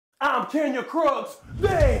I'm Kenya Crooks,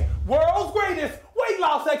 the world's greatest weight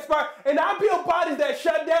loss expert, and I build bodies that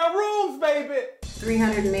shut down rooms, baby.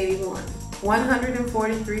 381,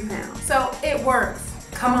 143 pounds. So it works.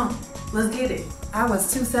 Come on, let's get it. I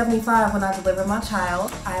was 275 when I delivered my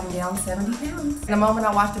child. I'm down 70 pounds. The moment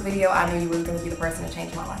I watched the video, I knew you was gonna be the person to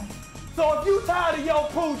change my life. So if you tired of your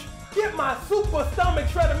pooch, get my Super Stomach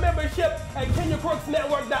Shredder membership at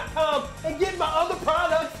KENYAFIED and get my other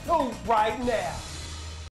products too right now.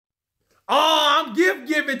 Oh, I'm gift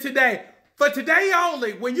giving today. For today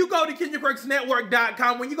only, when you go to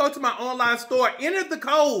KENYAFIED when you go to my online store, enter the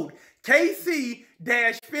code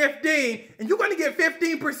KC-15 and you're going to get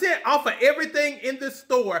 15% off of everything in the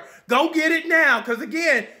store. Go get it now, because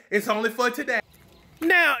again, it's only for today.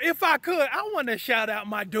 Now, if I could, I want to shout out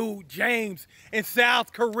my dude, James, in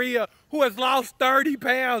South Korea, who has lost 30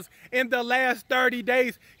 pounds in the last 30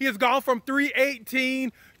 days. He has gone from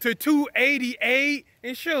 318 to 288,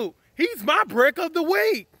 and shoot, he's my brick of the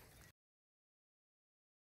week.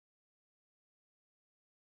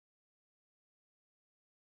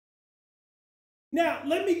 Now,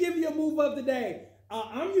 let me give you a move of the day.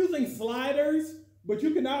 I'm using sliders, but you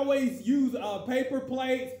can always use paper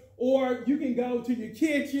plates, or you can go to your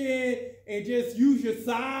kitchen and just use your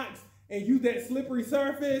socks and use that slippery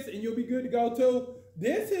surface and you'll be good to go too.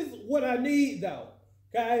 This is what I need though,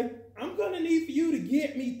 okay? I'm gonna need for you to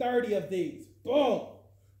get me 30 of these, boom.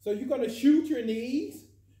 So you're gonna shoot your knees.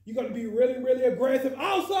 You're gonna be really, really aggressive.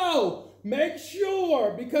 Also, make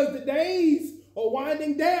sure, because the days are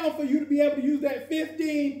winding down for you to be able to use that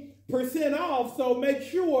 15% off, so make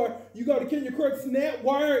sure you go to Kenya Crooks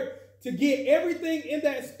Network to get everything in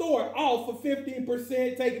that store off for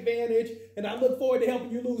 15%. Take advantage, and I look forward to helping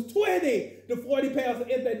you lose 20 to 40 pounds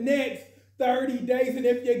in the next 30 days. And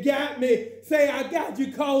if you got me, say I got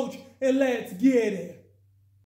you, coach, and let's get it.